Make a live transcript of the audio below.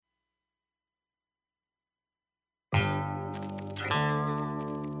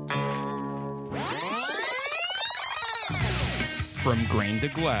From grain to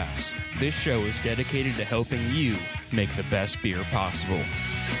glass, this show is dedicated to helping you make the best beer possible.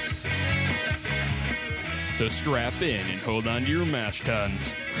 So strap in and hold on to your mash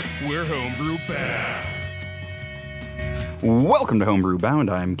tuns. We're Homebrew Bound. Welcome to Homebrew Bound.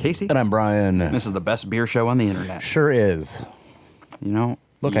 I'm Casey. And I'm Brian. This is the best beer show on the internet. Sure is. You know,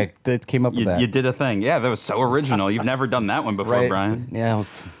 Look, I came up with that. You did a thing. Yeah, that was so original. You've never done that one before, right? Brian. Yeah, it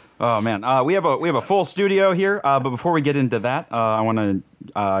was... Oh man, we have a full studio here. But before we get into that, I want to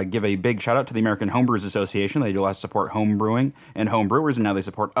give a big shout out to the American Homebrewers Association. They do a lot to support home brewing and home brewers, and now they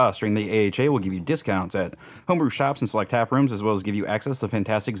support us. During the AHA, will give you discounts at homebrew shops and select tap rooms, as well as give you access to the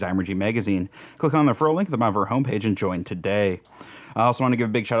fantastic Zymergy magazine. Click on the referral link at the bottom of our homepage and join today. I also want to give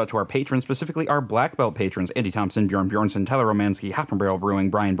a big shout out to our patrons, specifically our Black Belt patrons, Andy Thompson, Bjorn Bjornsson, Tyler Romansky, Hop and Barrel Brewing,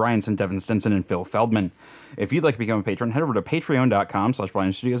 Brian Bryanson, Devin Stinson, and Phil Feldman. If you'd like to become a patron, head over to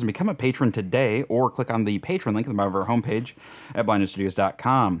patreon.com/blindstudios and become a patron today, or click on the patron link at the bottom of our homepage at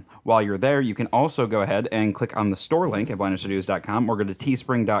blindstudios.com. While you're there, you can also go ahead and click on the store link at blindstudios.com or go to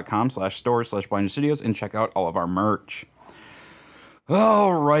teespring.com/store/blindstudios and check out all of our merch.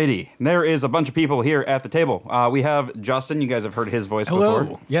 Alrighty, there is a bunch of people here at the table. We have Justin. You guys have heard his voice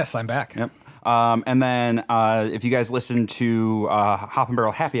before. Yes, I'm back. Yep. And then if you guys listen to Hop and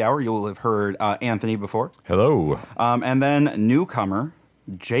Barrel Happy Hour, you'll have heard Anthony before. Hello. And then newcomer,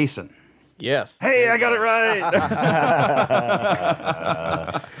 Jason. Yes. Hey, I got it right.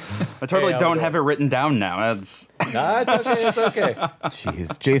 I totally don't have it written down now. It's okay. It's okay.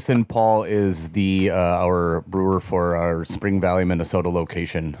 Jeez. Jason Paul is the our brewer for our Spring Valley, Minnesota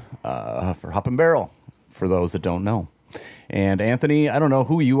location for Hop and Barrel, for those that don't know. And Anthony, I don't know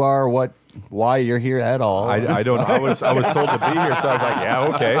who you are, why you're here at all. I don't. I was told to be here, so I was like, yeah,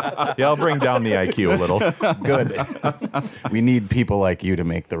 okay. Yeah, I'll bring down the IQ a little. Good. We need people like you to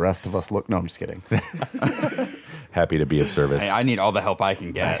make the rest of us look. No, I'm just kidding. Happy to be of service. Hey, I need all the help I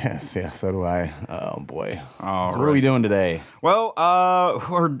can get. Yes, yeah, so do I. Oh boy. All so right. what are we doing today? Well,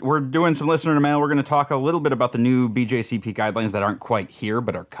 we're doing some listener mail. We're going to talk a little bit about the new BJCP guidelines that aren't quite here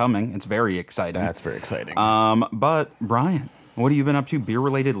but are coming. It's very exciting. That's very exciting. But Brian, what have you been up to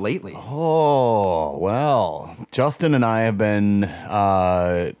beer-related lately? Oh, well, Justin and I have been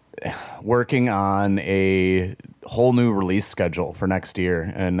working on a whole new release schedule for next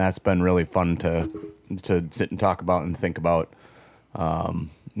year, and that's been really fun to sit and talk about and think about.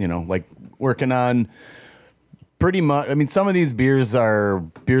 Like working on pretty much, I mean, some of these beers are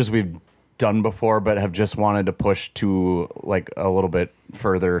beers we've done before, but have just wanted to push to like a little bit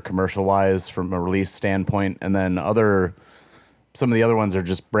further commercial-wise from a release standpoint, and then some of the other ones are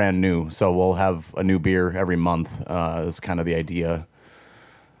just brand new, so we'll have a new beer every month. Is kind of the idea.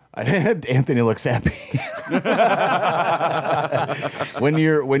 Anthony looks happy. when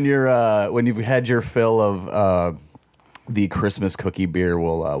you've had your fill of the Christmas cookie beer,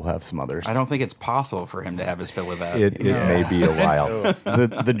 we'll have some others. I don't think it's possible for him to have his fill of that. It may be a while.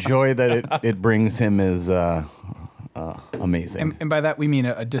 The joy that it brings him is amazing. And by that we mean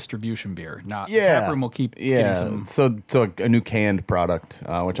a distribution beer, not the tap room will keep getting some. So a new canned product,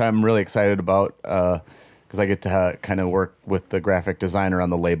 which I'm really excited about because I get to kind of work with the graphic designer on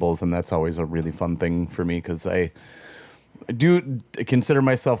the labels, and that's always a really fun thing for me because I do consider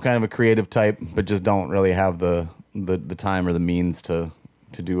myself kind of a creative type, but just don't really have the time or the means to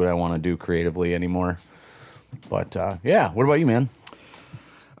do what I want to do creatively anymore. But what about you, man?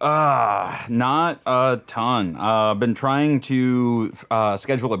 Not a ton. Been trying to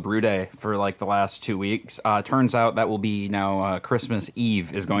schedule a brew day for like the last 2 weeks. Turns out that will be now Christmas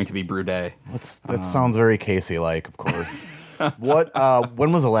Eve is going to be brew day. That sounds very Casey-like, of course.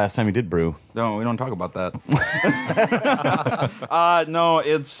 When was the last time you did brew? No, we don't talk about that. No,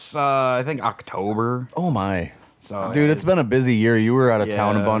 it's I think October. Oh my. So, dude, it's been a busy year. You were out of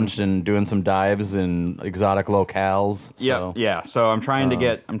town a bunch and doing some dives in exotic locales. So. Yeah. So I'm trying to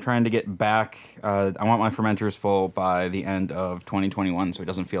get back. I want my fermenters full by the end of 2021, so it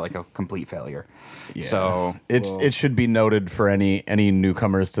doesn't feel like a complete failure. Yeah. So it should be noted for any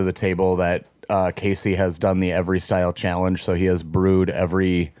newcomers to the table that Casey has done the Every Style Challenge. So he has brewed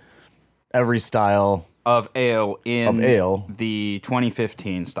every style of ale in the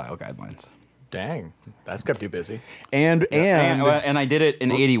 2015 style guidelines. Dang, that's kept you busy. And I did it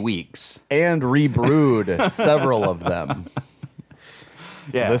in 80 weeks. And rebrewed several of them.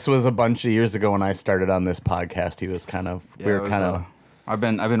 So this was a bunch of years ago when I started on this podcast. He was kind of I've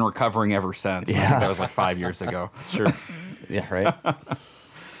been recovering ever since. Yeah. I think that was like 5 years ago. Sure. Yeah, right.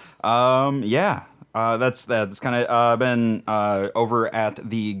 That's kind of been over at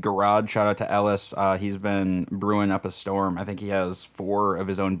the garage. Shout out to Ellis. He's been brewing up a storm. I think he has 4 of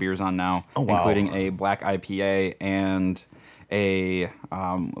his own beers on now, including a black IPA and a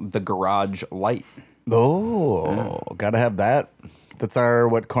the Garage Light. Oh, gotta have that. That's our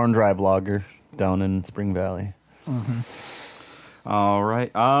Corn Drive lager down in Spring Valley. Mm-hmm. All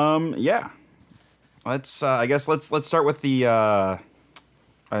right. Yeah. Let's. I guess let's start with the.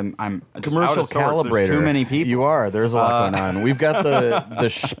 I'm just commercial calibrator. There's too many people. You are. There's a lot going on. We've got the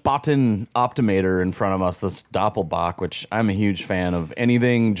Spaten Optimator in front of us, this Doppelbock, which I'm a huge fan of.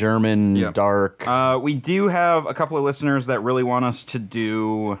 Anything German, dark. We do have a couple of listeners that really want us to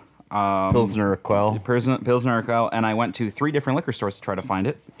do Pilsner Quell. Pilsner Quell, and I went to 3 different liquor stores to try to find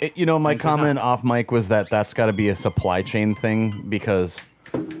it. My comment off mic was that's got to be a supply chain thing because,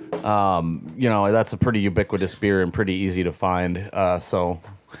 that's a pretty ubiquitous beer and pretty easy to find. So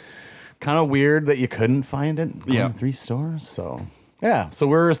kind of weird that you couldn't find it in 3 stores. So yeah, so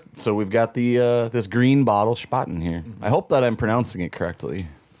we've got the this green bottle Spaten here. I hope that I'm pronouncing it correctly.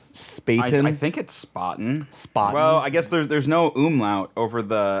 Spaten. I think it's Spaten. Spaten. Well, I guess there's no umlaut over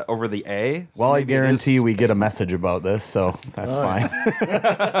the A. So well, I guarantee we get a message about this, so that's fine.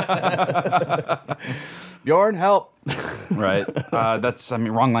 Bjorn, help. Right. That's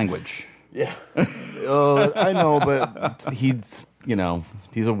wrong language. Yeah. I know, but he's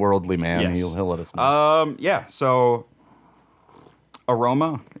a worldly man. Yes. He'll let us know. Yeah. So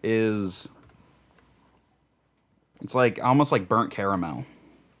aroma is it's almost like burnt caramel.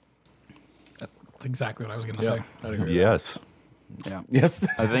 That's exactly what I was going to say. I'd agree. Yes. Yeah. Yes.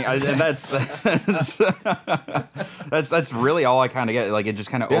 I think that's really all I kind of get. It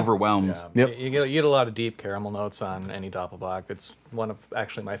just kind of overwhelmed. Yeah. Yep. You get a lot of deep caramel notes on any Doppelbock. It's one of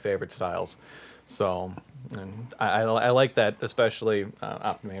actually my favorite styles. So, and I like that, especially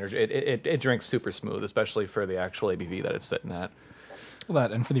Optimator. It drinks super smooth, especially for the actual ABV that it's sitting at. Well,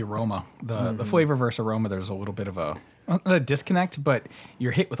 that and for the aroma, the flavor versus aroma, there's a little bit of a disconnect, but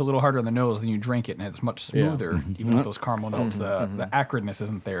you're hit with a little harder on the nose, then you drink it and it's much smoother. Even with those caramel notes, the acridness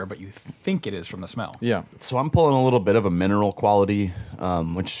isn't there, but you think it is from the smell. Yeah. So I'm pulling a little bit of a mineral quality,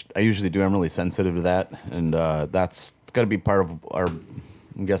 which I usually do. I'm really sensitive to that, and it's got to be part of our,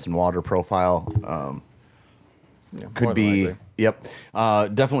 I'm guessing, water profile. Could be. Likely. Yep.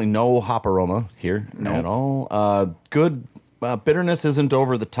 Definitely no hop aroma here at all. Good bitterness isn't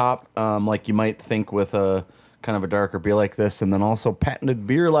over the top like you might think with a kind of a darker beer like this, and then also patented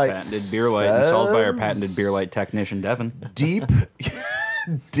beer light. Patented beer light installed by our patented beer light technician Devin. Deep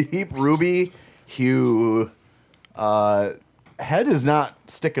ruby hue. Head is not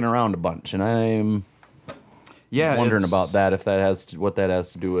sticking around a bunch, and I'm wondering about that, if that has what that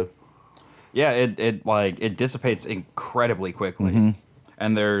has to do with. Yeah, it dissipates incredibly quickly,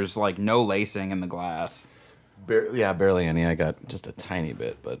 and there's no lacing in the glass. Barely any. I got just a tiny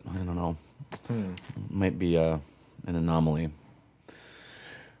bit, but I don't know. Might be an anomaly.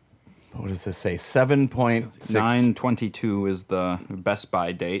 What does this say? 7.6. 9/22 is the Best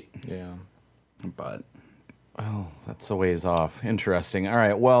Buy date. Yeah. But that's a ways off. Interesting. All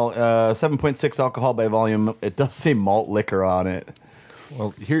right. Well, 7.6 alcohol by volume. It does say malt liquor on it.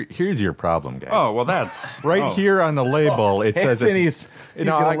 Well, here's your problem, guys. Oh, well, that's... Right here on the label, it says he's going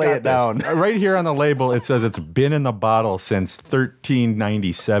to lay it down. Right here on the label, it says it's been in the bottle since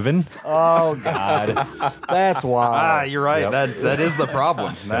 1397. Oh, God. That's why. You're right. Yep. That is the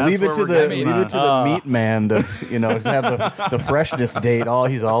problem. Leave it to the meat man to have the freshness date.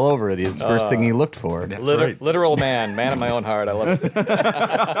 He's all over it. He's the first thing he looked for. Literal man of my own heart. I love it.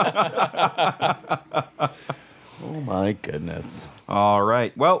 Oh, my goodness. All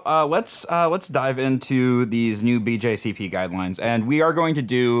right. Well, let's dive into these new BJCP guidelines, and we are going to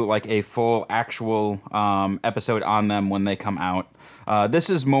do a full actual episode on them when they come out. This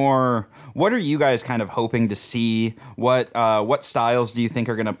is more. What are you guys kind of hoping to see? What styles do you think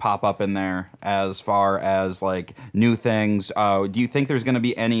are going to pop up in there as far as new things? Do you think there's going to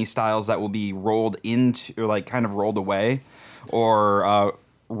be any styles that will be rolled into kind of rolled away, or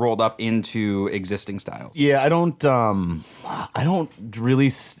rolled up into existing styles? Yeah, I don't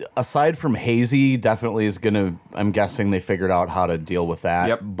really, aside from hazy, definitely is gonna, I'm guessing they figured out how to deal with that.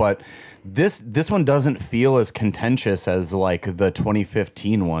 Yep. But this one doesn't feel as contentious as the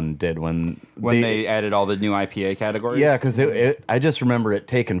 2015 one did when they added all the new IPA categories. Yeah, because I just remember it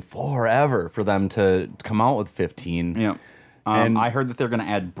taking forever for them to come out with 15. Yeah. And I heard that they're going to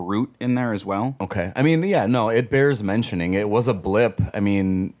add Brute in there as well. okay, I mean, yeah, no, it bears mentioning. It was a blip. I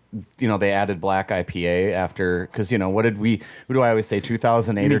mean, they added black IPA after because what do I always say?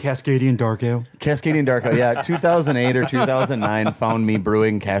 2008 or Cascadian Dark Ale. Cascadian Dark Ale. Yeah, 2008 or 2009 found me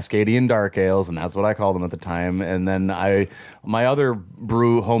brewing Cascadian Dark Ales, and that's what I called them at the time. And then my other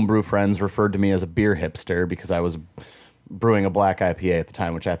homebrew friends referred to me as a beer hipster because I was brewing a black IPA at the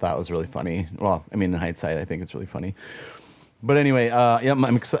time, which I thought was really funny. Well, I mean, in hindsight, I think it's really funny. But anyway, yeah,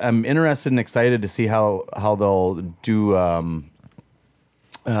 I'm interested and excited to see how they'll do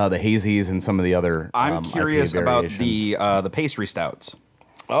the hazies and some of the other. I'm curious IPA about variations. the pastry stouts.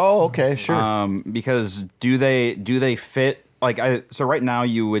 Oh, okay, sure. Because do they fit so right now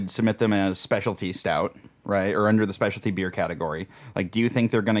you would submit them as specialty stout, right, or under the specialty beer category. Like, do you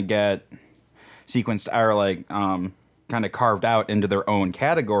think they're gonna get sequenced or kind of carved out into their own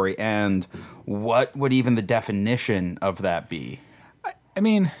category? And what would even the definition of that be? I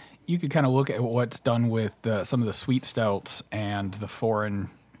mean, you could kind of look at what's done with some of the sweet stouts and the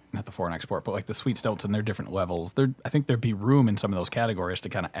not the foreign export, but like the sweet stouts and their different levels. I think there'd be room in some of those categories to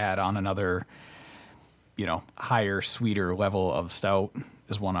kind of add on another, higher, sweeter level of stout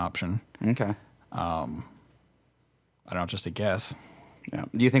is one option. Okay. I don't know, just a guess. Yeah.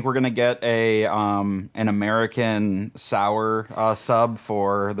 Do you think we're gonna get an American sour sub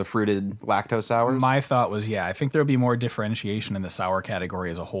for the fruited lactose sours? My thought was, I think there'll be more differentiation in the sour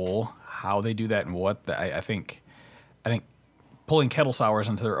category as a whole. How they do that and I think pulling kettle sours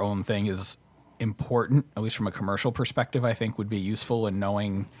into their own thing is important, at least from a commercial perspective. I think would be useful in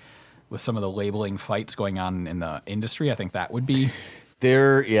knowing with some of the labeling fights going on in the industry. I think that would be.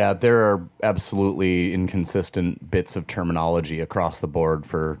 There are absolutely inconsistent bits of terminology across the board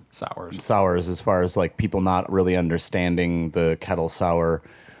for sours as far as like people not really understanding the kettle sour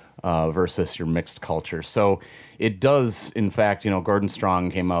versus your mixed culture. So it does, in fact, Gordon Strong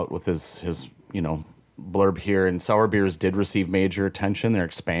came out with his blurb here, and sour beers did receive major attention. They're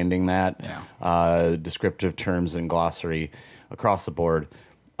expanding that descriptive terms and glossary across the board.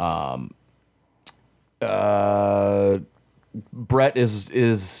 Brett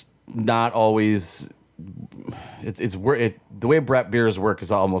is not always. The way Brett beers work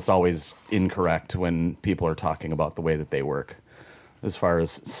is almost always incorrect when people are talking about the way that they work, as far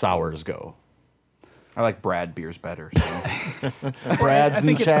as sours go. I like Brad beers better. So. Brads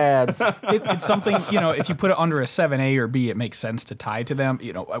and Chads. It's something, if you put it under a 7A or B, it makes sense to tie to them.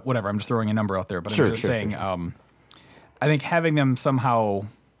 Whatever. I'm just throwing a number out there, but I'm just saying. Sure. I think having them somehow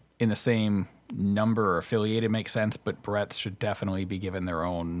in the same number or affiliated makes sense, but Brett's should definitely be given their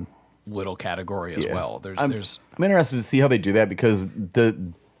own little category as well. I'm interested to see how they do that because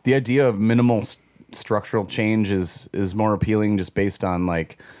the idea of minimal structural change is more appealing just based on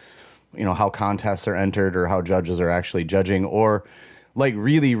how contests are entered or how judges are actually judging, or like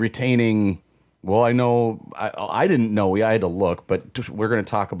really retaining. Well, I know I didn't know. I had to look, but we're going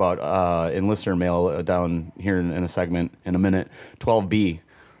to talk about in listener mail down here in a segment in a minute. 12B.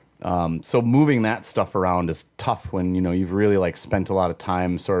 So moving that stuff around is tough when you've really spent a lot of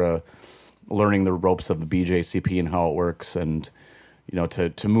time sort of learning the ropes of the BJCP and how it works, and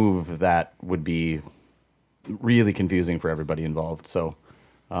to move that would be really confusing for everybody involved. So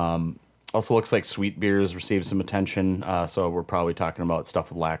also looks like sweet beers received some attention. So we're probably talking about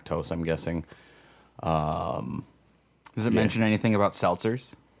stuff with lactose, I'm guessing. Does it mention anything about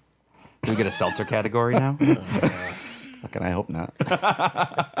seltzers? Do we get a seltzer category now? Fucking, I hope not.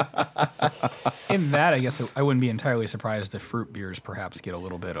 In that, I guess I wouldn't be entirely surprised if fruit beers perhaps get a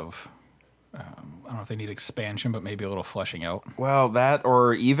little bit of, I don't know if they need expansion, but maybe a little fleshing out. Well, that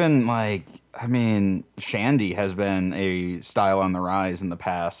or even Shandy has been a style on the rise in the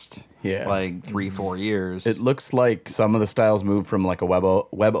past, 3-4 years. It looks like some of the styles moved from a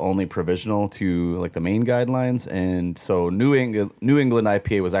web only provisional to the main guidelines, and so New England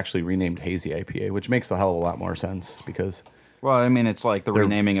IPA was actually renamed Hazy IPA, which makes a hell of a lot more sense because. Well, it's like the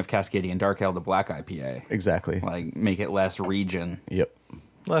renaming of Cascadian Dark Ale to Black IPA. Exactly. Make it less region. Yep.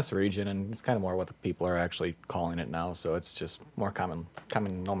 Less region, and it's kind of more what the people are actually calling it now. So it's just more common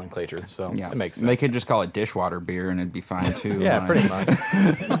nomenclature. So it makes sense. They could just call it dishwater beer, and it'd be fine too. Yeah, pretty much.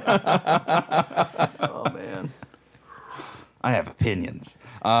 Oh man, I have opinions.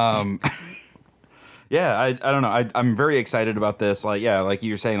 Yeah, I don't know. I'm very excited about this. Like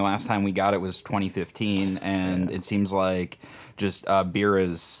you were saying, the last time we got it was 2015, and it seems like just beer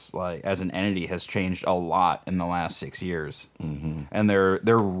is as an entity has changed a lot in the last 6 years, and they're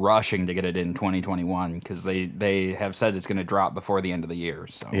rushing to get it in 2021 because they have said it's going to drop before the end of the year.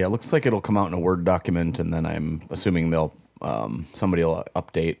 So yeah, it looks like it'll come out in a Word document, and then I'm assuming they'll somebody will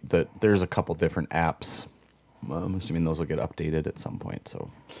update that. There's a couple different apps I'm assuming those will get updated at some point.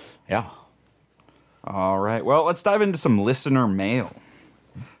 So, yeah. All right. Well, let's dive into some listener mail.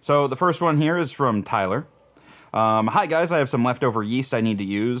 So the first one here is from Tyler. Hi, guys. I have some leftover yeast I need to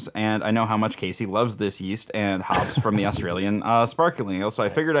use, and I know how much Casey loves this yeast and hops from the Australian sparkling ale, so I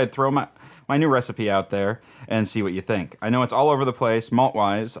figured I'd throw my new recipe out there and see what you think. I know it's all over the place,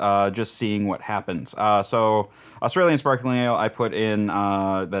 malt-wise, just seeing what happens. So Australian sparkling ale, I put in,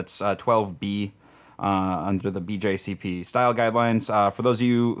 that's 12B, under the BJCP style guidelines. For those of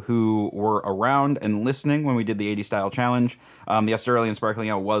you who were around and listening when we did the 80 style challenge, the Australian sparkling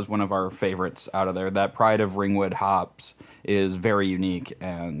ale was one of our favorites out of there. That Pride of Ringwood hops is very unique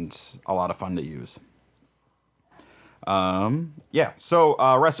and a lot of fun to use.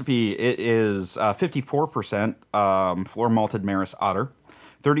 So recipe, it is 54% floor malted Maris Otter,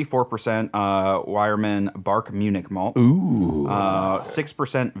 34% Weyermann Bark Munich malt,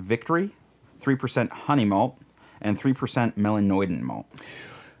 6% Victory, 3% honey malt, and 3% Melanoidin malt.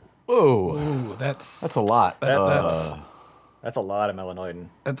 Whoa, Ooh, that's a lot. That's a lot of melanoidin.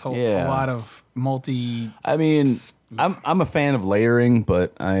 That's a Yeah. lot of multi. I mean, I'm a fan of layering,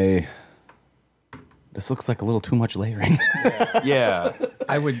 but this looks like a little too much layering. Yeah.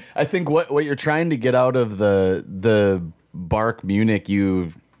 I would. I think what you're trying to get out of the Bark Munich, you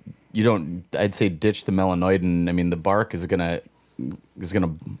don't. I'd say ditch the melanoidin. I mean, the bark is gonna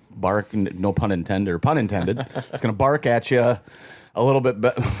bark. No pun intended, or pun intended. It's gonna bark at you a little bit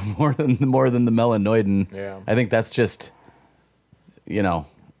more than the melanoidin. Yeah. I think that's just, I just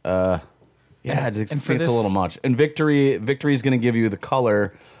And think for it's a this- little much. And Victory is going to give you the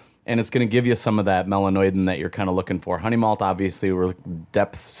color, and it's going to give you some of that melanoidin that you're kind of looking for. Honey malt, obviously, we're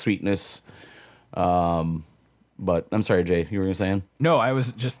depth, sweetness. But I'm sorry, Jay, you were saying? No, I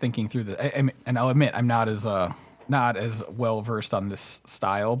was just thinking through and I'll admit I'm not as well versed on this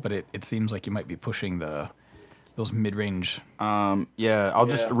style, but it seems like you might be pushing those mid-range. Yeah, I'll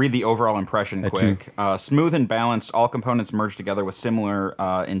just read the overall impression quick. Smooth and balanced, all components merged together with similar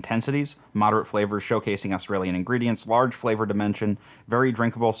intensities, moderate flavors showcasing Australian ingredients, large flavor dimension, very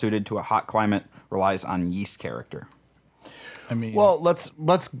drinkable, suited to a hot climate, relies on yeast character. I mean, Well, let's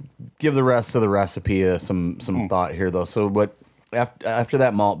give the rest of the recipe some thought here, though. So what after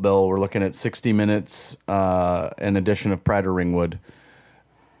that malt bill, we're looking at 60 minutes, an addition of Pride of Ringwood,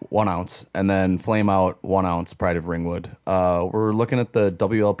 1 ounce, and then Flame Out, 1 ounce Pride of Ringwood. We're looking at the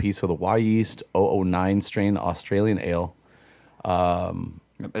WLP, so the Y Yeast 009 strain Australian Ale.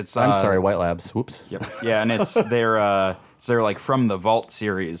 It's I'm sorry, White Labs. Whoops. Yep. Yeah, and it's they're like from the Vault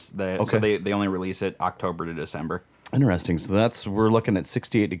series. So they only release it October to December. Interesting. So we're looking at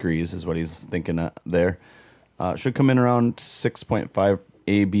 68 degrees is what he's thinking there. Should come in around 6.5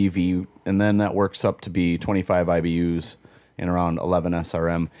 ABV, and then that works up to be 25 IBUs and around 11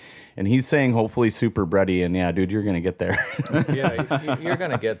 SRM. And he's saying hopefully super bready, and yeah, dude, you're going to get there. Yeah, you're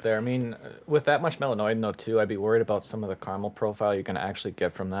going to get there. I mean, with that much melanoidin, though, too, I'd be worried about some of the caramel profile you're going to actually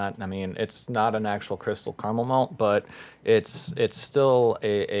get from that. I mean, it's not an actual crystal caramel malt, but it's still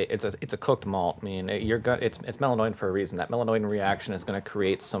it's a cooked malt. I mean, it's melanoidin for a reason. That melanoidin reaction is going to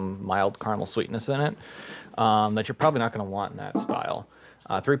create some mild caramel sweetness in it that you're probably not going to want in that style.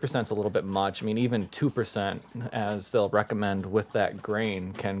 3% is a little bit much. I mean, even 2%, as they'll recommend with that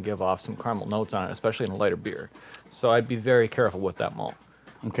grain, can give off some caramel notes on it, especially in a lighter beer. So I'd be very careful with that malt.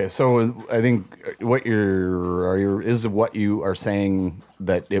 Okay, so I think what you are saying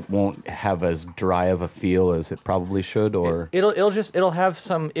that it won't have as dry of a feel as it probably should, or It'll have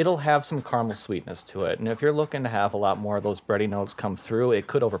some caramel sweetness to it, and if you're looking to have a lot more of those bready notes come through, it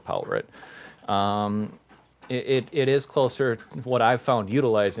could overpower it. It is closer. What I've found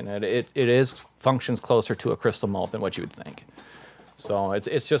utilizing it functions closer to a crystal malt than what you would think. So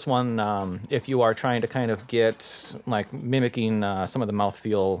it's just one. If you are trying to kind of get like mimicking some of the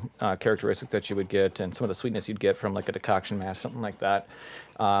mouthfeel characteristics that you would get and some of the sweetness you'd get from like a decoction mash, something like that.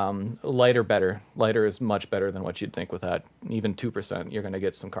 Lighter better. Lighter is much better than what you'd think with that. Even 2%, you're going to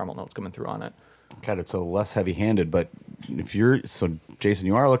get some caramel notes coming through on it. God, it's a less heavy-handed. But Jason,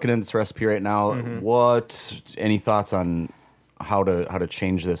 you are looking at this recipe right now. Mm-hmm. Any thoughts on how to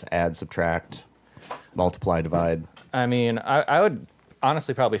change this? Add, subtract, multiply, divide. I mean, I would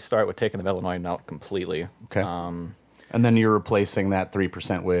honestly probably start with taking the melanoidin out completely. Okay. And then you're replacing that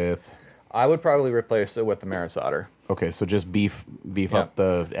 3% with. I would probably replace it with the Maris Otter. Okay, so just beef Yeah. up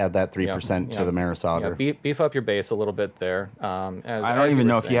add that 3% to the Maris Otter. Yeah, beef up your base a little bit there. I don't even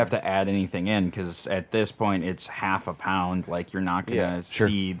know if you have to add anything in because at this point it's half a pound. Like you're not gonna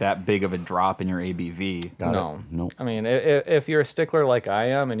see that big of a drop in your ABV. Nope. I mean, if you're a stickler like I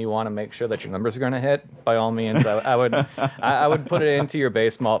am and you want to make sure that your numbers are going to hit, by all means, I would put it into your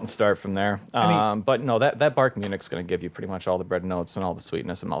base malt and start from there. But no, that bark Munich's going to give you pretty much all the bread notes and all the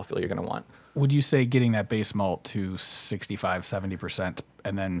sweetness and mouthfeel you're going to want. Would you say getting that base malt to 65, 70%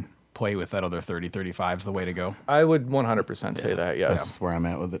 and then play with that other 30, 35 is the way to go? I would 100% say that, yes. That's where I'm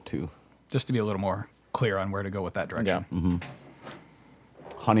at with it too. Just to be a little more clear on where to go with that direction. Yeah.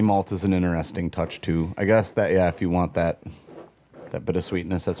 Honey malt is an interesting touch too. I guess that if you want that bit of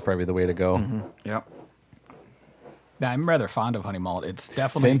sweetness, that's probably the way to go. Yep. Yeah, I'm rather fond of honey malt. It's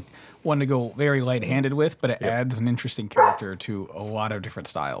definitely Same. one to go very light-handed with, but it adds an interesting character to a lot of different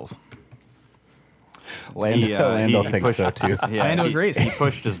styles. Lando he thinks pushed- so too. Yeah, Lando agrees. He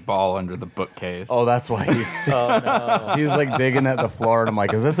pushed his ball under the bookcase. Oh, that's why he's he's like digging at the floor, and I'm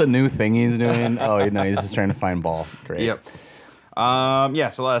like, is this a new thing he's doing? Oh, no, he's just trying to find ball. Great. Yep.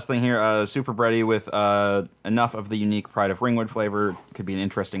 So last thing here, super bready with enough of the unique Pride of Ringwood flavor. Could be an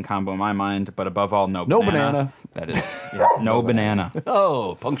interesting combo in my mind, but above all, no banana. That is, no banana.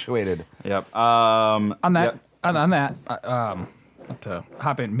 Oh, punctuated. Yep. On that, to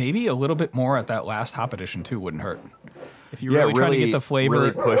hop in, maybe a little bit more at that last hop edition too wouldn't hurt. If you're really trying to get the flavor,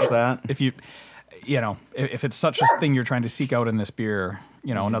 really push that. If if it's such a thing you're trying to seek out in this beer,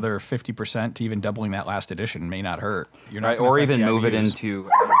 another 50% to even doubling that last edition may not hurt. You're not Right, gonna or affect even the move it IBUs. into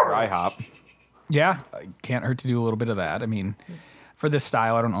dry hop. Yeah, can't hurt to do a little bit of that. I mean, for this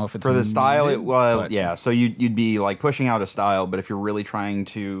style, I don't know if it's For the style, needed, but So you'd be like pushing out a style, but if you're really trying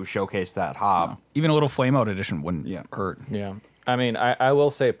to showcase that hop, even a little flame out edition wouldn't Yeah. hurt. Yeah. I mean, I will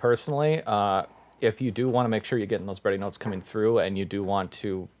say personally, if you do want to make sure you're getting those bready notes coming through and you do want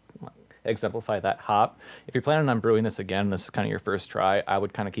to exemplify that hop, if you're planning on brewing this again, this is kind of your first try, I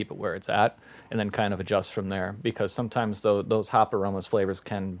would kind of keep it where it's at and then kind of adjust from there, because sometimes those hop aromas flavors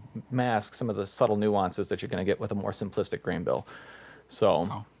can mask some of the subtle nuances that you're going to get with a more simplistic grain bill.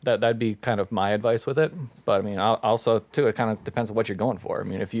 So that'd be kind of my advice with it. But I mean, also too, it kind of depends on what you're going for. I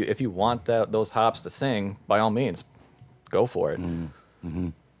mean, if you want those hops to sing, by all means, go for it.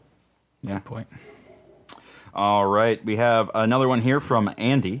 yeah. Point. All right, we have another one here from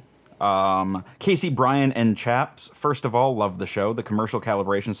Andy. Casey, Brian, and Chaps. First of all, love the show. The commercial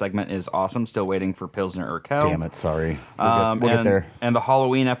calibration segment is awesome. Still waiting for Pilsner Urquell. Damn it, sorry. We'll get there. And the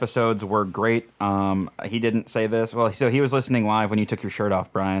Halloween episodes were great. He didn't say this. Well, so he was listening live when you took your shirt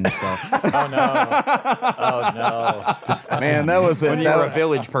off, Brian. So. Oh no! Man, that was when you were a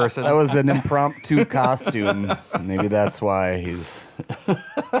village person. That was an impromptu costume. Maybe that's why he's...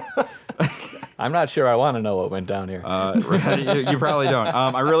 I'm not sure I want to know what went down here. You probably don't.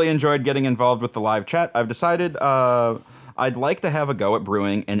 I really enjoyed getting involved with the live chat. I've decided I'd like to have a go at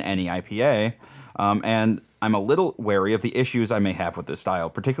brewing in any IPA, and I'm a little wary of the issues I may have with this style,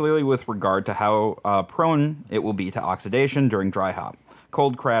 particularly with regard to how prone it will be to oxidation during dry hop,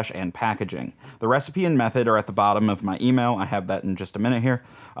 cold crash, and packaging. The recipe and method are at the bottom of my email. I have that in just a minute here.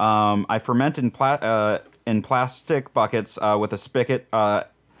 I ferment in plastic buckets with a spigot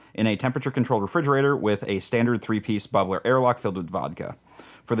in a temperature-controlled refrigerator with a standard 3-piece bubbler airlock filled with vodka.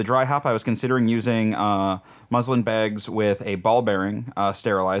 For the dry hop, I was considering using muslin bags with a ball bearing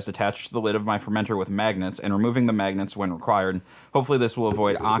sterilized attached to the lid of my fermenter with magnets and removing the magnets when required. Hopefully this will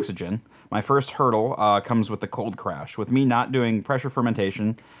avoid oxygen. My first hurdle comes with the cold crash. With me not doing pressure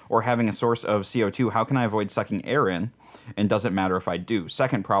fermentation or having a source of CO2, how can I avoid sucking air in? And doesn't matter if I do.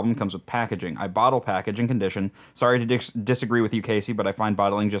 Second problem comes with packaging. I bottle package and condition. Sorry to disagree with you, Casey, but I find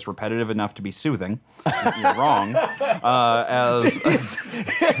bottling just repetitive enough to be soothing. You're wrong.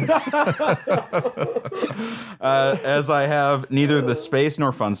 As I have neither the space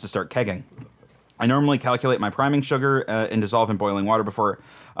nor funds to start kegging. I normally calculate my priming sugar and dissolve in boiling water before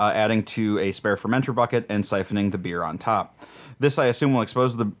adding to a spare fermenter bucket and siphoning the beer on top. This, I assume, will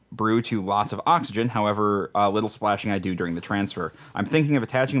expose the brew to lots of oxygen, however little splashing I do during the transfer. I'm thinking of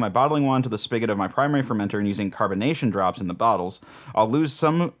attaching my bottling wand to the spigot of my primary fermenter and using carbonation drops in the bottles. I'll lose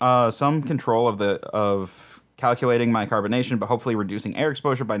some control of calculating my carbonation, but hopefully reducing air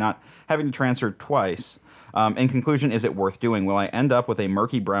exposure by not having to transfer twice. In conclusion, is it worth doing? Will I end up with a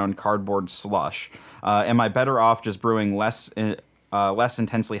murky brown cardboard slush? Am I better off just brewing less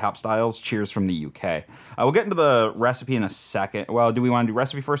intensely hop styles? Cheers from the UK. We'll get into the recipe in a second. Well, do we want to do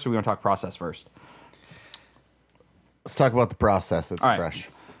recipe first, or do we want to talk process first? Let's talk about the process. It's All right. fresh.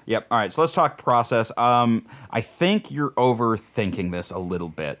 Yep. All right. So let's talk process. I think you're overthinking this a little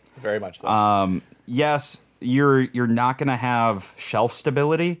bit. Very much so. Yes, you're not going to have shelf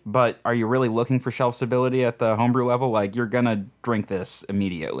stability, but are you really looking for shelf stability at the homebrew level? Like, you're going to drink this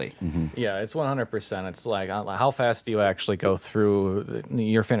immediately. Yeah, it's 100%. It's like, how fast do you actually go through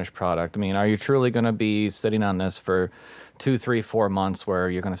your finished product? I mean, are you truly going to be sitting on this for 2, 3, 4 months where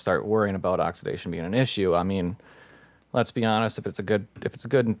you're going to start worrying about oxidation being an issue? I mean, let's be honest. If it's a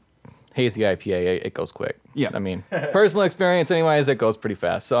good hazy IPA, it goes quick. Yeah. I mean, personal experience, anyways, it goes pretty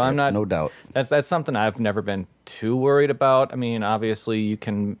fast. So I'm not. No doubt. That's something I've never been too worried about. I mean, obviously, you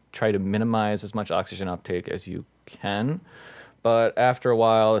can try to minimize as much oxygen uptake as you can, but after a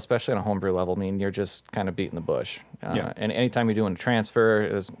while, especially on a homebrew level, I mean, you're just kind of beating the bush. And anytime you're doing a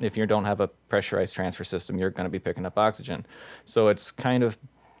transfer, if you don't have a pressurized transfer system, you're going to be picking up oxygen. So it's kind of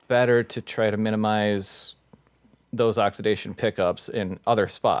better to try to minimize those oxidation pickups in other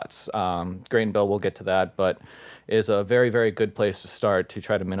spots. Grain bill, we'll get to that, but is a very, very good place to start to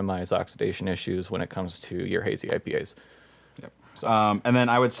try to minimize oxidation issues when it comes to your hazy IPAs. And then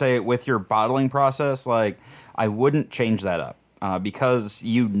I would say with your bottling process, like, I wouldn't change that up. Because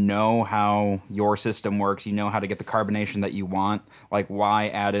you know how your system works, you know how to get the carbonation that you want. Like, why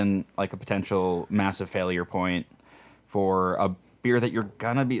add in like a potential massive failure point for a beer that you're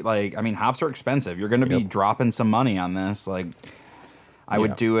gonna be like? I mean, hops are expensive. You're gonna be dropping some money on this. Like, I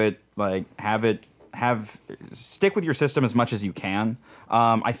would do it like stick with your system as much as you can.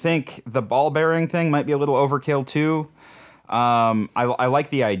 I think the ball bearing thing might be a little overkill too. I like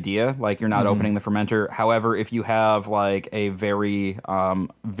the idea, like you're not opening the fermenter. However, if you have like a very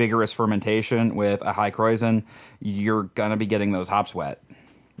vigorous fermentation with a high Kreuzen, you're gonna be getting those hops wet.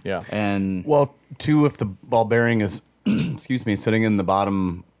 Yeah. And Well, too, if the ball bearing is, excuse me, sitting in the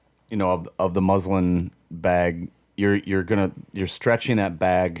bottom, of the muslin bag, you're stretching that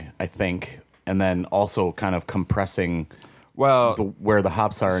bag, I think, and then also kind of compressing. well, Where the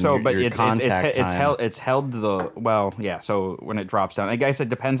hops are in so your, but your it's contact time. it's held to the so when it drops down, I guess it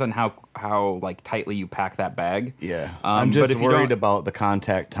depends on how like tightly you pack that bag. Yeah, I'm just but if you worried don't- about the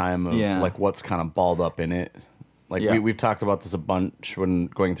contact time of like what's kind of balled up in it. Like we've talked about this a bunch when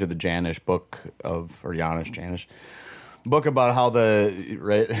going through the Janish book Janish book about how the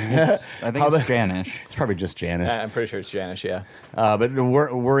I think it's Janish. It's probably just Janish. I'm pretty sure it's Janish, yeah. But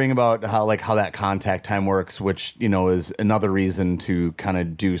we're worrying about how that contact time works, which is another reason to kind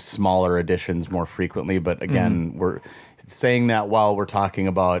of do smaller additions more frequently. But again, we're saying that while we're talking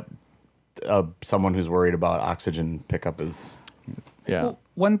about someone who's worried about oxygen pickup is. Yeah. Well,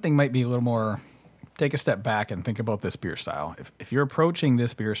 one thing might be a little more, take a step back and think about this beer style. If you're approaching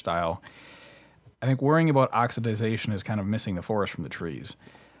this beer style, I think worrying about oxidization is kind of missing the forest from the trees.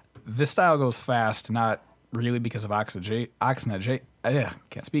 This style goes fast, not really because of can't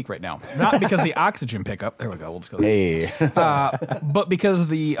speak right now. Not because the oxygen pickup. There we go. We'll just go there. Hey, But because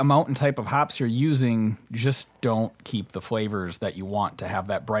the amount and type of hops you're using just don't keep the flavors that you want to have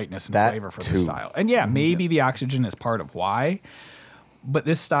that brightness and That flavor for too. this style. And yeah, maybe the oxygen is part of why. But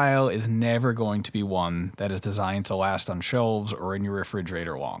this style is never going to be one that is designed to last on shelves or in your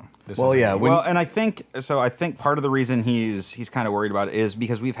refrigerator long. This Well, is yeah, when- Well, and I think part of the reason he's kind of worried about it is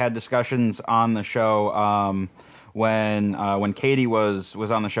because we've had discussions on the show when Katie was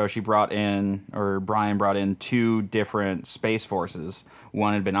on the show. Brian brought in 2 different Space Forces.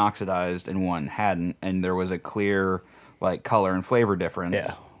 One had been oxidized and one hadn't, and there was a clear like color and flavor difference.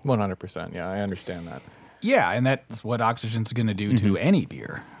 Yeah. 100%. Yeah, I understand that. Yeah, and that's what oxygen's going to do to any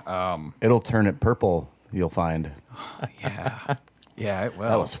beer. it'll turn it purple. You'll find Yeah, it will.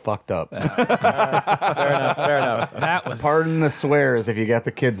 that was fucked up. Fair enough. That was Pardon the swears if you got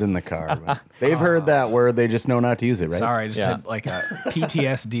the kids in the car. But they've heard that word, they just know not to use it, right? sorry. I just Yeah. had like a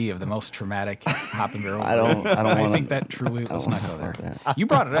PTSD of the most traumatic hop and barrel. I don't I wanna- think that truly. Let's not go there. You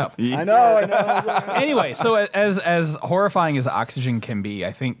brought it up. I know. Anyway, so as horrifying as oxygen can be,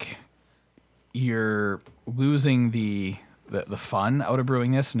 I think you're losing the fun out of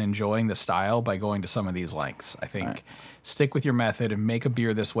brewing this and enjoying the style by going to some of these lengths. I think stick with your method and make a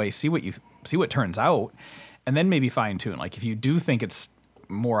beer this way. See what turns out, and then maybe fine tune. Like if you do think it's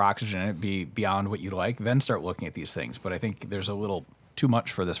more oxygen in it, be beyond what you like, then start looking at these things. But I think there's a little too much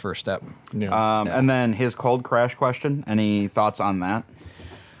for this first step. Yeah. And then his cold crash question. Any thoughts on that?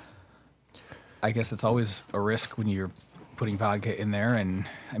 I guess it's always a risk when you're putting vodka in there, and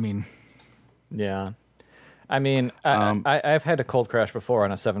I mean. Yeah. I mean, I've had a cold crash before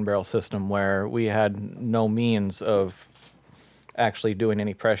on a 7-barrel system where we had no means of actually doing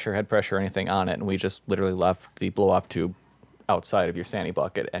any head pressure or anything on it, and we just literally left the blow-off tube outside of your Sandy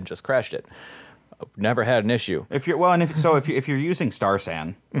bucket and just crashed it. Never had an issue. If you're using Star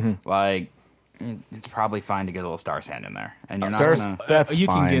San, like it's probably fine to get a little star sand in there, and you're not gonna. That's You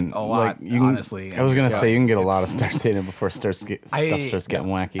can fine. get a lot, honestly. I was gonna Yeah. say you can get a lot of star sand in before stuff starts getting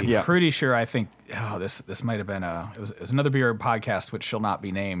wacky. Yeah. Pretty sure. I think this might have been it was another beer podcast which shall not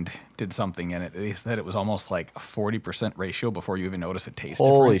be named did something in it. They said it was almost like a 40% ratio before you even notice a taste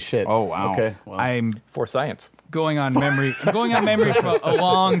Holy difference. shit! Oh, wow. Okay. Well, I'm For science. going on memory. I'm going on memory from a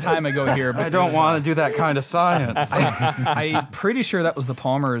long time ago here. But I don't want to do that kind of science. I'm pretty sure that was the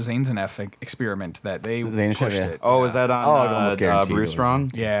Palmer Zainzheneff experiment that they Zainzheneff, pushed yeah. it. Oh, is that on I'd almost guarantee Brew it was.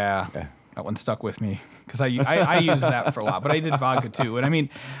 Strong? Yeah. That one stuck with me because I used that for a while, but I did vodka too. And I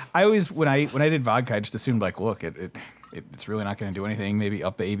mean, I always when I did vodka, I just assumed like, look, it's really not going to do anything. Maybe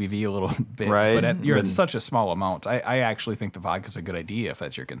up the ABV a little bit, Right. But you're at such a small amount. I actually think the vodka's a good idea if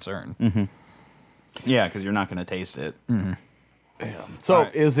that's your concern. Yeah, because you're not going to taste it. so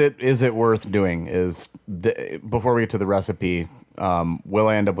Alright. is it worth doing? Before we get to the recipe, will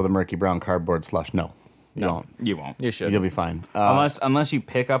I end up with a murky brown cardboard slush? No, you won't. You won't. You should. You'll be fine. Unless you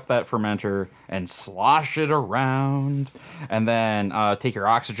pick up that fermenter and slosh it around, and then take your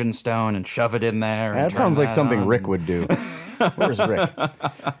oxygen stone and shove it in there. and That turn sounds like that something on. Rick would do. Where's Rick?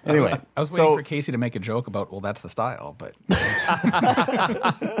 Anyway, I was waiting for Casey to make a joke about, well, that's the style, but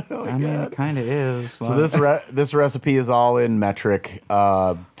I mean, it kind of is. So this recipe is all in metric.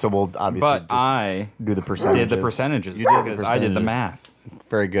 So we'll obviously but just I do the percentages. did the percentages You did the because I did the percentages. math.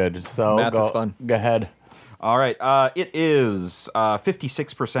 Very good. So Math is fun. Go ahead. All right. It is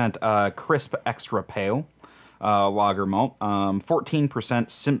 56% crisp extra pale lager malt,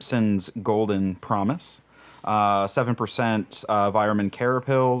 14% Simpson's Golden Promise, 7% Vireman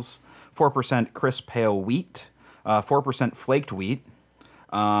Carapils, 4% crisp pale wheat, 4% flaked wheat,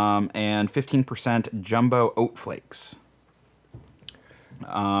 and 15% jumbo oat flakes.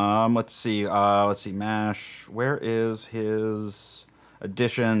 Let's see. Mash. Where is his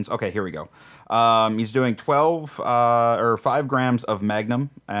additions? Okay, here we go. He's doing 5 grams of Magnum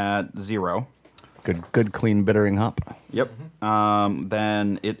at 0. Good clean bittering hop. Yep.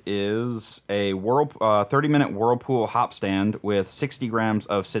 Then it is a 30-minute Whirlpool hop stand with 60 grams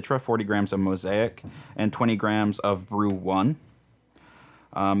of Citra, 40 grams of Mosaic, and 20 grams of Brew 1.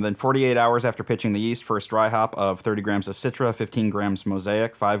 Then 48 hours after pitching the yeast, first dry hop of 30 grams of Citra, 15 grams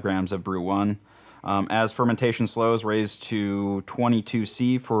Mosaic, 5 grams of Brew 1. As fermentation slows, raise to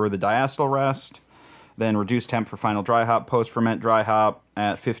 22C for the diacetyl rest. Then reduced temp for final dry hop. Post-ferment dry hop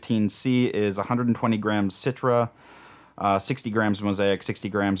at 15C is 120 grams Citra, 60 grams Mosaic, 60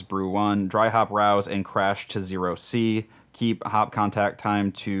 grams Brew 1. Dry hop rouse and crash to 0C. Keep hop contact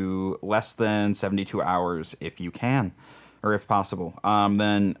time to less than 72 hours if you can, or if possible.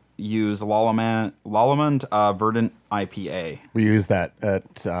 Then use Lallemand Verdant IPA. We use that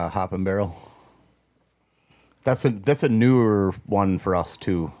at Hop and Barrel. That's a newer one for us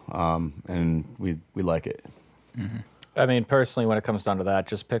too, and we like it. I mean, personally, when it comes down to that,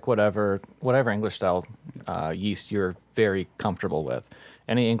 just pick whatever English style yeast you're very comfortable with.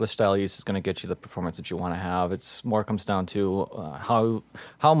 Any English style yeast is going to get you the performance that you want to have. It's more comes down to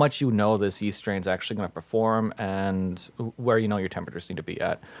how much you know this yeast strain is actually going to perform and where you know your temperatures need to be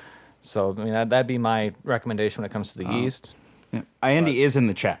at. So, I mean, that'd be my recommendation when it comes to the yeast. Yeah. Andy is in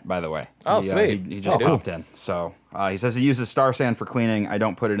the chat, by the way. Oh, He, sweet. He just popped in. So he says he uses star sand for cleaning. I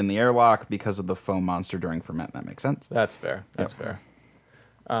don't put it in the airlock because of the foam monster during ferment. That makes sense. That's fair. That's fair.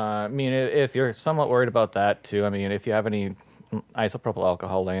 I mean, if you're somewhat worried about that too, I mean, if you have any isopropyl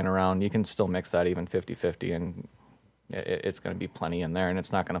alcohol laying around, you can still mix that even 50-50 and it's going to be plenty in there and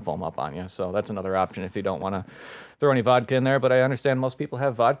it's not going to foam up on you. So that's another option if you don't want to throw any vodka in there. But I understand most people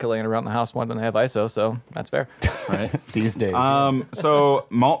have vodka laying around the house more than they have ISO, so that's fair. Right. These days. So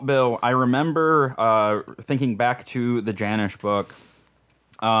malt bill, I remember thinking back to the Janish book.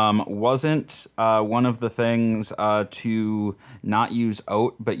 Wasn't one of the things to not use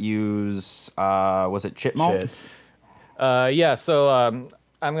oat but use was it chit malt? Shit. Yeah, so I'm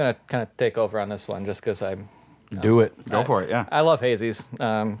going to kind of take over on this one just because Do it. Go for it. Yeah. I love hazies.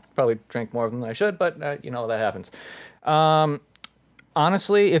 Probably drink more of them than I should, but that happens.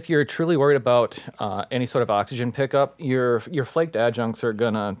 Honestly, if you're truly worried about any sort of oxygen pickup, your flaked adjuncts are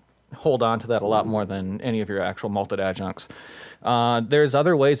gonna hold on to that a lot more than any of your actual malted adjuncts. There's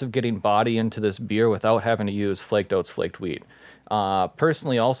other ways of getting body into this beer without having to use flaked oats, flaked wheat.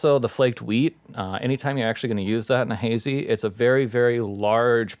 Personally, also the flaked wheat, anytime you're actually going to use that in a hazy, it's a very, very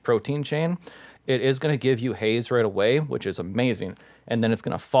large protein chain. It is going to give you haze right away, which is amazing, and then it's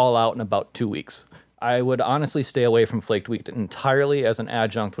going to fall out in about 2 weeks. I would honestly stay away from flaked wheat entirely as an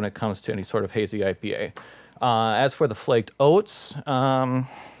adjunct when it comes to any sort of hazy IPA. As for the flaked oats,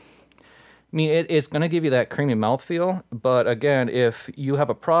 I mean, it's going to give you that creamy mouthfeel, but again, if you have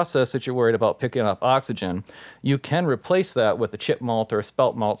a process that you're worried about picking up oxygen, you can replace that with a chip malt or a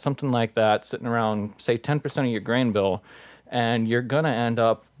spelt malt, something like that, sitting around, say, 10% of your grain bill, and you're going to end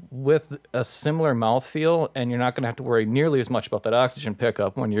up with a similar mouthfeel, and you're not going to have to worry nearly as much about that oxygen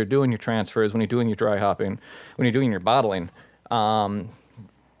pickup when you're doing your transfers, when you're doing your dry hopping, when you're doing your bottling.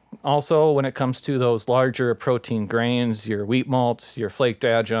 Also, when it comes to those larger protein grains, your wheat malts, your flaked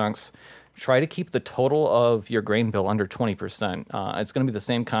adjuncts, try to keep the total of your grain bill under 20%. It's going to be the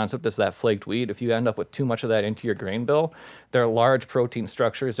same concept as that flaked wheat. If you end up with too much of that into your grain bill, they're large protein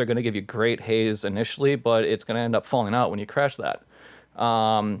structures. They're going to give you great haze initially, but it's going to end up falling out when you crash that.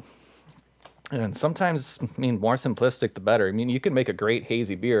 And sometimes, I mean, more simplistic, the better. I mean, you can make a great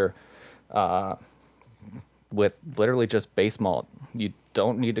hazy beer with literally just base malt. You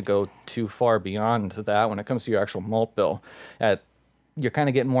don't need to go too far beyond that when it comes to your actual malt bill. You're kind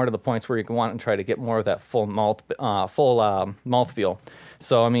of getting more to the points where you can want and try to get more of that full mouthfeel.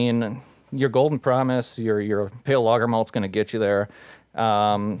 So, I mean, your Golden Promise, your pale lager malt's going to get you there.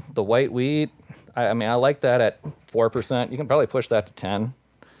 The white wheat, I mean, I like that at 4%. You can probably push that to 10.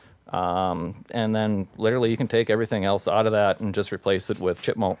 And then literally you can take everything else out of that and just replace it with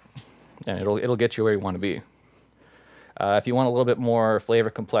chip malt, and it'll get you where you want to be. If you want a little bit more flavor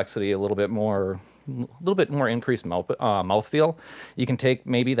complexity, a little bit more increased mouthfeel, you can take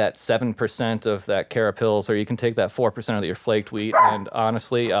maybe that 7% of that Carapils, or you can take that 4% of your flaked wheat. And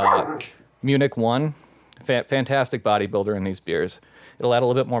honestly, Munich 1, fantastic bodybuilder in these beers. It'll add a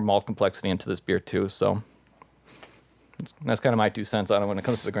little bit more malt complexity into this beer too. So that's kind of my 2 cents on it when it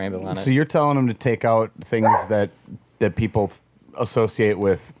comes to the grain bill on it. So you're telling them to take out things that people associate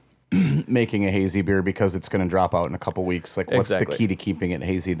with making a hazy beer because it's going to drop out in a couple weeks. Like, what's the key to keeping it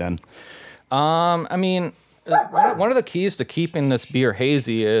hazy then? I mean, one of the keys to keeping this beer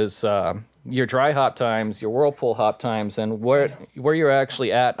hazy is your dry hop times, your whirlpool hop times, and where you're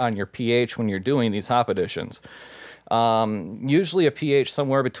actually at on your pH when you're doing these hop additions. Usually a pH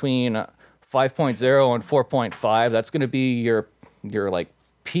somewhere between 5.0 and 4.5. That's going to be your like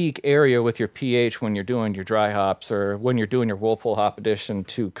peak area with your pH when you're doing your dry hops or when you're doing your whirlpool hop addition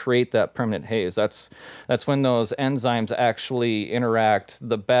to create that permanent haze. That's when those enzymes actually interact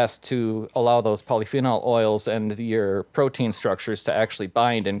the best to allow those polyphenol oils and your protein structures to actually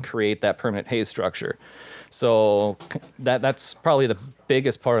bind and create that permanent haze structure. So that's probably the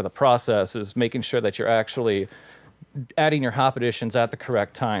biggest part of the process, is making sure that you're actually adding your hop additions at the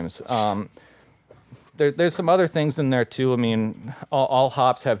correct times. There's some other things in there too. I mean, all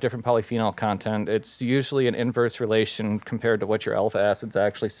hops have different polyphenol content. It's usually an inverse relation compared to what your alpha acid's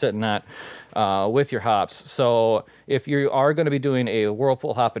actually sitting at with your hops. So if you are going to be doing a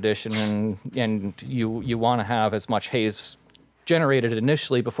whirlpool hop addition and you want to have as much haze generated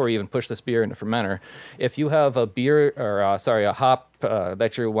initially before you even push this beer into fermenter, if you have a beer or a hop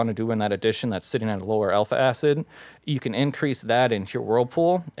that you want to do in that addition that's sitting at a lower alpha acid, you can increase that into your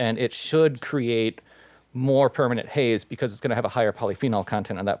whirlpool, and it should create more permanent haze because it's going to have a higher polyphenol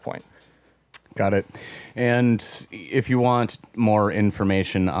content at that point. Got it. And if you want more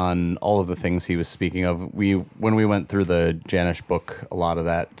information on all of the things he was speaking of, when we went through the Janish book, a lot of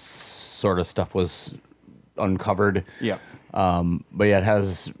that sort of stuff was uncovered. Yeah. But yeah, it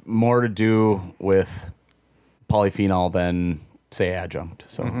has more to do with polyphenol than, say, adjunct.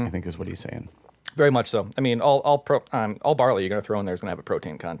 So I think is what he's saying. Very much so. I mean, all barley you're going to throw in there is going to have a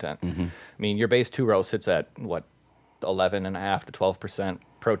protein content. I mean, your base 2-row sits at, 11.5 to 12%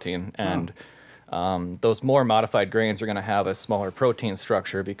 protein, and those more modified grains are going to have a smaller protein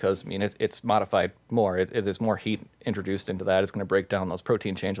structure because, I mean, it's modified more. There's more heat introduced into that. It's going to break down those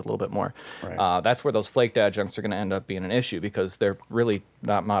protein chains a little bit more. Right. That's where those flaked adjuncts are going to end up being an issue because they're really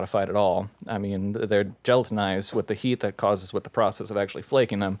not modified at all. I mean, they're gelatinized with the heat that causes with the process of actually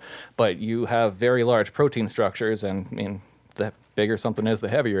flaking them, but you have very large protein structures, and I mean, the bigger something is, the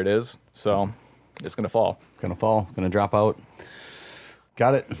heavier it is, so it's going to fall. Going to drop out.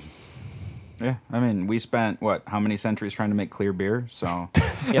 Got it. Yeah, I mean, we spent how many centuries trying to make clear beer? So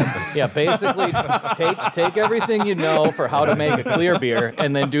yeah. Basically, take everything you know for how to make a clear beer,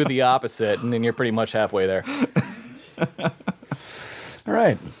 and then do the opposite, and then you're pretty much halfway there. All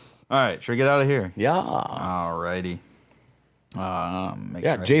right. Should we get out of here? Yeah. All righty.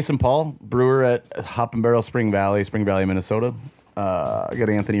 Jason Paul, brewer at Hop and Barrel Spring Valley, Minnesota. I got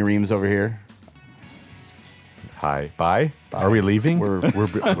Anthony Reams over here. Hi. Bye. Are we leaving? We're you hear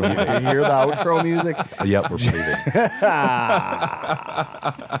the outro music? Yep, we're leaving.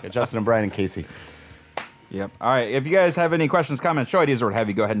 Justin and Brian and Casey. Yep. All right. If you guys have any questions, comments, show ideas, or what have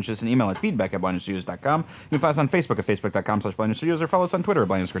you, go ahead and shoot us an email at feedback@blindnewstudios.com. You can find us on Facebook at facebook.com/blindnewstudios or follow us on Twitter at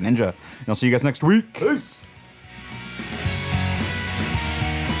blindnewscreeninja. And I'll see you guys next week. Peace.